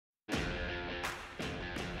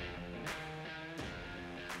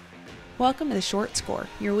Welcome to The Short Score,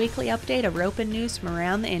 your weekly update of roping news from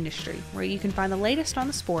around the industry, where you can find the latest on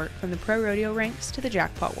the sport from the pro rodeo ranks to the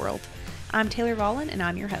jackpot world. I'm Taylor Vollen, and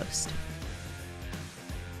I'm your host.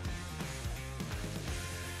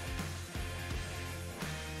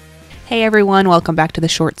 Hey everyone, welcome back to The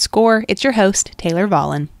Short Score. It's your host, Taylor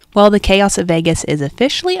Vollen. Well, the chaos at Vegas is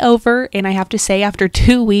officially over, and I have to say after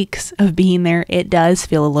 2 weeks of being there, it does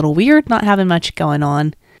feel a little weird not having much going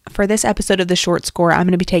on. For this episode of The Short Score, I'm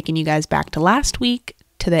going to be taking you guys back to last week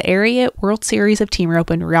to the Ariat World Series of Team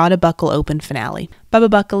Roping Riata Buckle Open finale. Bubba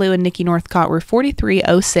Buckaloo and Nikki Northcott were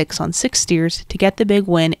 43.06 on 6 steers to get the big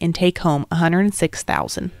win and take home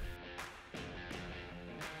 $106,000.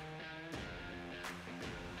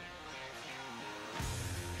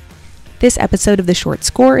 This episode of The Short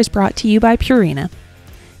Score is brought to you by Purina.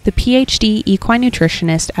 The PhD equine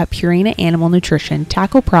nutritionist at Purina Animal Nutrition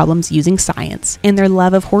tackle problems using science, and their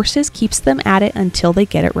love of horses keeps them at it until they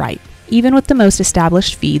get it right. Even with the most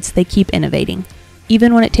established feeds, they keep innovating.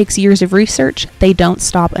 Even when it takes years of research, they don't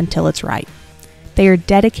stop until it's right. They are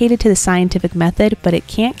dedicated to the scientific method, but it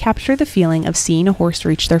can't capture the feeling of seeing a horse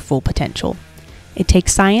reach their full potential. It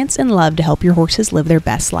takes science and love to help your horses live their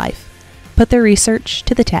best life. Put their research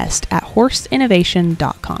to the test at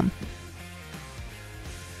horseinnovation.com.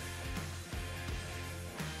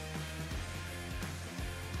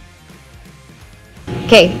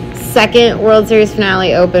 Okay, second World Series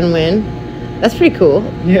finale open win. That's pretty cool.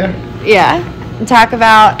 Yeah. Yeah. Talk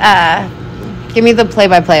about, give me the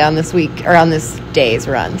play-by-play on this week, or on this day's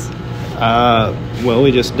runs. Well,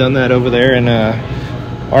 we just done that over there, and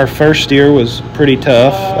our first steer was pretty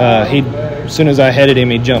tough. As soon as I headed him,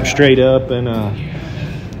 he jumped straight up and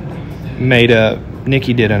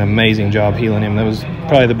Nikki did an amazing job heeling him. That was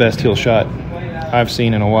probably the best heel shot I've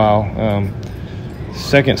seen in a while.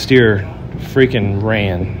 Second steer freaking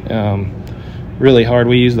ran really hard.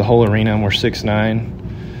 We used the whole arena, and we're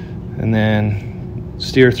 6'9". And then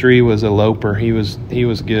steer 3 was a loper. He was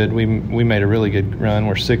good. We made a really good run.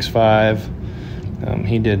 We're 6'5".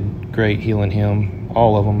 He did great heeling him,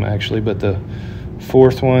 all of them actually, but the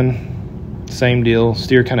fourth one, same deal.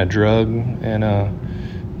 Steer kind of drug,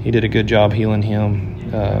 and he did a good job heeling him,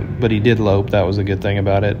 but he did lope. That was a good thing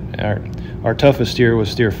about it. Our toughest steer was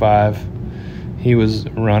steer 5. He was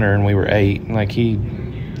runner, and we were 8. Like, he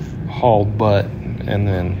hauled butt. And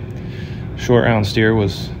then short round steer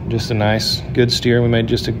was just a nice, good steer. We made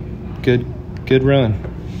just a good run.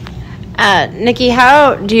 Nikki,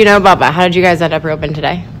 how do you know Bubba? How did you guys end up roping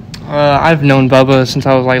today? I've known Bubba since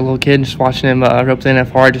I was like a little kid, just watching him rope the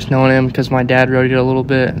NFR, just knowing him because my dad rodeoed a little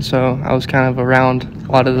bit, so I was kind of around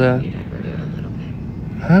a lot of the.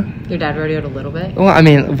 Huh? Your dad rodeoed a little bit? Well, I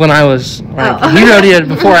mean, when I was he rodeoed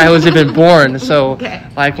before I was even born, so okay.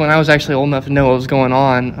 Like when I was actually old enough to know what was going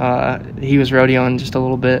on, he was rodeoing just a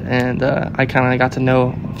little bit, and I kind of got to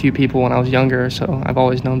know a few people when I was younger, so I've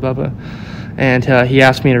always known Bubba, and he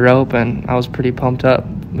asked me to rope, and I was pretty pumped up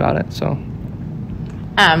about it. So.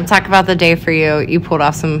 Talk about the day for you. You pulled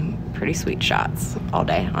off some pretty sweet shots all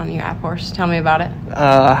day on your app horse. Tell me about it.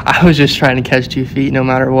 I was just trying to catch 2 feet no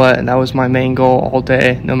matter what, and that was my main goal all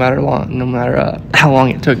day, no matter how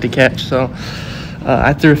long it took to catch. So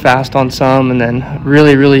I threw fast on some, and then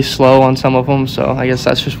really, really slow on some of them. So I guess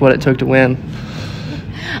that's just what it took to win.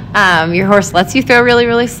 Your horse lets you throw really,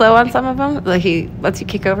 really slow on some of them? Like, he lets you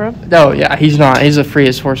kick over him? No, yeah, he's not. He's the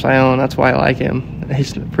freest horse I own. That's why I like him.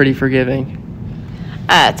 He's pretty forgiving.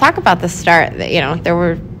 Talk about the start. There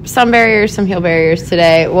were some barriers, some heel barriers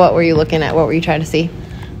today. What were you looking at? What were you trying to see?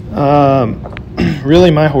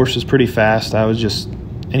 Really, my horse is pretty fast. And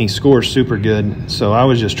he scores super good. So I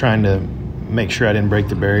was just trying to make sure I didn't break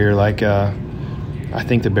the barrier. Like, I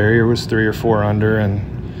think the barrier was 3 or 4 under, and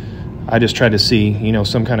I just tried to see,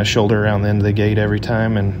 some kind of shoulder around the end of the gate every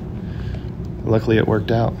time, and luckily it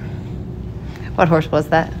worked out. What horse was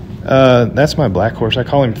that? That's my black horse. I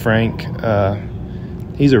call him Frank.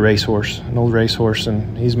 He's a racehorse, an old racehorse,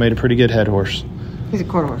 and he's made a pretty good head horse. He's a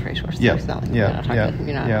quarter horse racehorse. Yeah,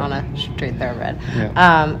 You're not on a straight thoroughbred.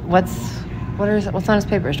 Yeah. What's on his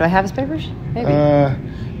papers? Do I have his papers? Maybe.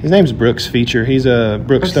 His name's Brooks Feature. He's a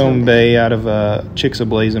Brookstone Bay out of Chicks a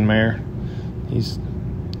Blazing Mare. He's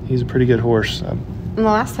a pretty good horse. And the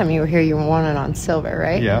last time you were here, you won it on Silver,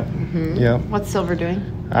 right? Yeah. Mm-hmm. Yeah. What's Silver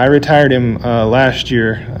doing? I retired him last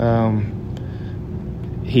year.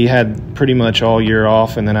 He had pretty much all year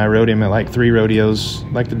off, and then I rode him at like 3 rodeos,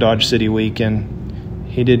 like the Dodge City week, and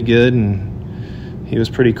he did good, and he was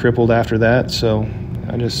pretty crippled after that, so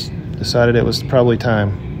I just decided it was probably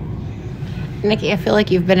time. Nikki, I feel like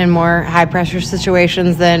you've been in more high-pressure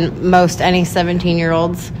situations than most any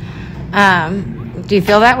 17-year-olds. Do you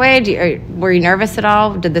feel that way? Were you nervous at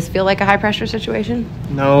all? Did this feel like a high-pressure situation?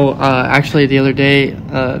 No, actually, the other day,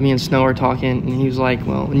 me and Snow were talking, and he was like,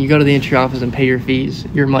 well, when you go to the entry office and pay your fees,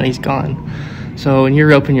 your money's gone. So when you're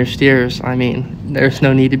roping your steers, I mean, there's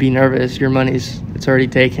no need to be nervous. Your it's already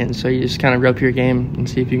taken, so you just kind of rope your game and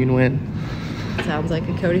see if you can win. Sounds like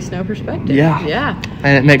a Cody Snow perspective. Yeah. Yeah.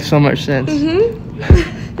 And it makes so much sense. I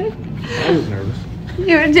was nervous.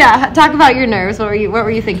 Yeah, talk about your nerves. What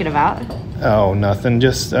were you thinking about? Oh, nothing.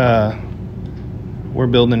 Just we're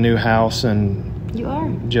building a new house, and You are.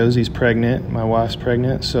 Josie's pregnant. My wife's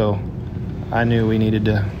pregnant, so I knew we needed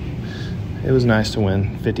to. It was nice to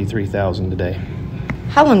win $53,000 today.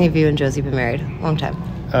 How long have you and Josie been married? Long time.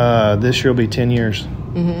 This year will be 10 years.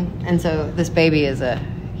 And so this baby is a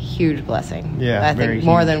huge blessing. Yeah, I very think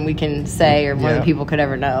more huge. than we can say or more than Yeah. people could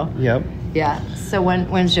ever know. Yep. Yeah. So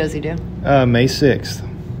when's Josie due? May 6th.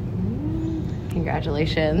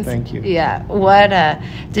 Congratulations. Thank you. Yeah. What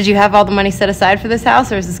did you have all the money set aside for this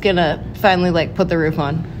house, or is this gonna finally put the roof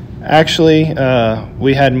on? Actually,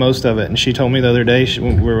 we had most of it, and she told me the other day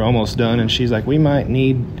we were almost done, and she's like, "We might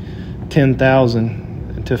need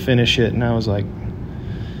 10,000 to finish it," and I was like,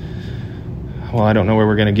 "Well, I don't know where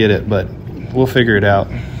we're gonna get it, but we'll figure it out."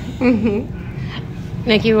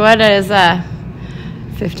 Nikki, what is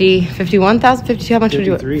 51,000, 52? How much would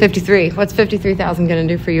you? 53. 53. What's 53,000 gonna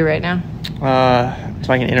do for you right now?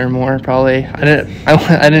 So I can enter more probably.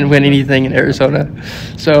 I didn't win anything in Arizona,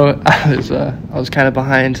 so I was kind of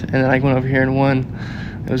behind, and then I went over here and won.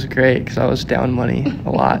 It was great because I was down money a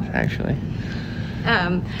lot actually.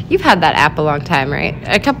 You've had that app a long time, right?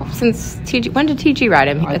 A couple since TG. When did TG ride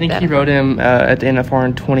him? I think he rode him at the NFR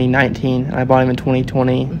in 2019, and I bought him in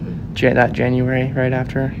 2020, that January right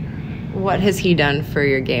after. What has he done for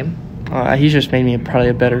your game? He's just made me probably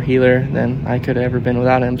a better healer than I could have ever been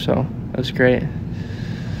without him, so it was great.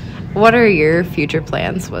 What are your future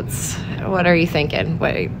plans? What are you thinking?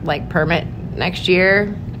 Permit next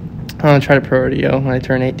year? I'm going to try to pro rodeo when I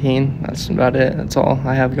turn 18. That's about it. That's all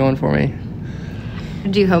I have going for me.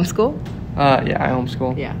 Do you homeschool? Yeah, I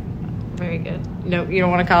homeschool. Yeah. Very good. No, you don't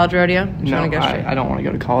want a college rodeo? You No, want to go straight? I don't want to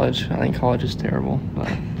go to college. I think college is terrible.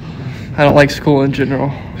 But I don't like school in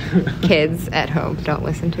general. Kids at home, don't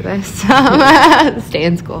listen to this. Stay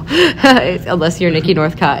in school. Unless you're Nikki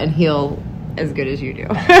Northcott and he'll as good as you do.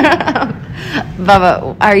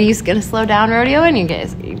 Bubba, are you going to slow down rodeoing? You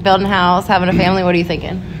guys building a house, having a family? What are you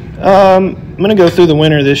thinking? I'm gonna go through the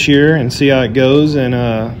winter this year and see how it goes, and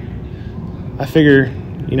I figure,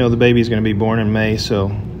 the baby's gonna be born in May,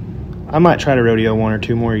 so I might try to rodeo 1 or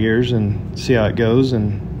 2 more years and see how it goes,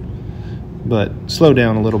 but slow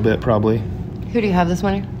down a little bit probably. Who do you have this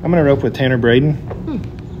winter? I'm gonna rope with Tanner Braden.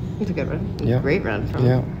 It's a good run. Yeah. Great run.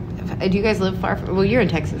 Yeah. Do you guys live far from? Well, you're in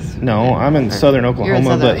Texas. No, I'm in southern Oklahoma,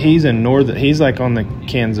 southern- but he's in northern. He's like on the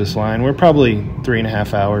Kansas line. We're probably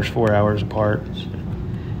 3.5 hours, 4 hours apart.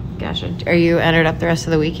 Gotcha. Are you entered up the rest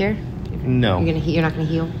of the week here? No. You're not gonna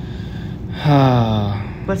heal.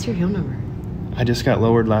 What's your heel number? I just got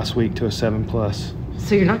lowered last week to a 7+.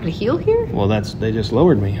 So you're not gonna heal here? Well, they just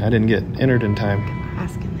lowered me. I didn't get entered in time.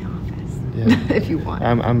 Ask in the office. Yeah. If you want.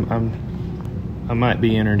 I might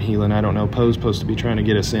be entering healing. I don't know. Poe's supposed to be trying to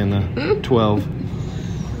get us in the 12.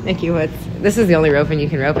 Nikki, this is the only roping you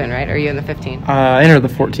can rope in, right? Or are you in the 15? I entered the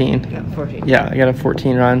 14. Yeah, 14. Yeah, I got a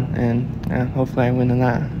 14 run, and hopefully I win in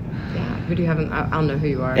that. Yeah. Who do you have? I'll know who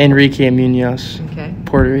you are. Enrique Munoz, Okay.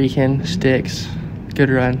 Puerto Rican, sticks. Good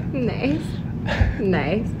run. Nice.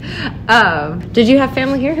 Nice. Did you have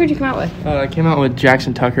family here? Who'd you come out with? I came out with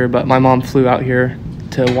Jackson Tucker, but my mom flew out here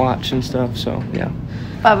to watch and stuff, so yeah.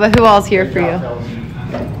 Bubba, who all's here for you?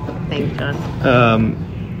 Thanks, John.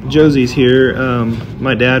 Josie's here.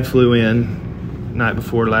 My dad flew in night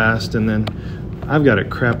before last, and then I've got a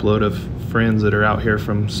crap load of friends that are out here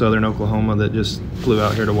from southern Oklahoma that just flew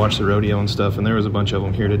out here to watch the rodeo and stuff, and there was a bunch of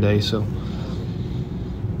them here today, so.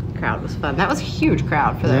 Crowd was fun. That was a huge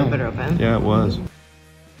crowd for the open. Yeah, it was.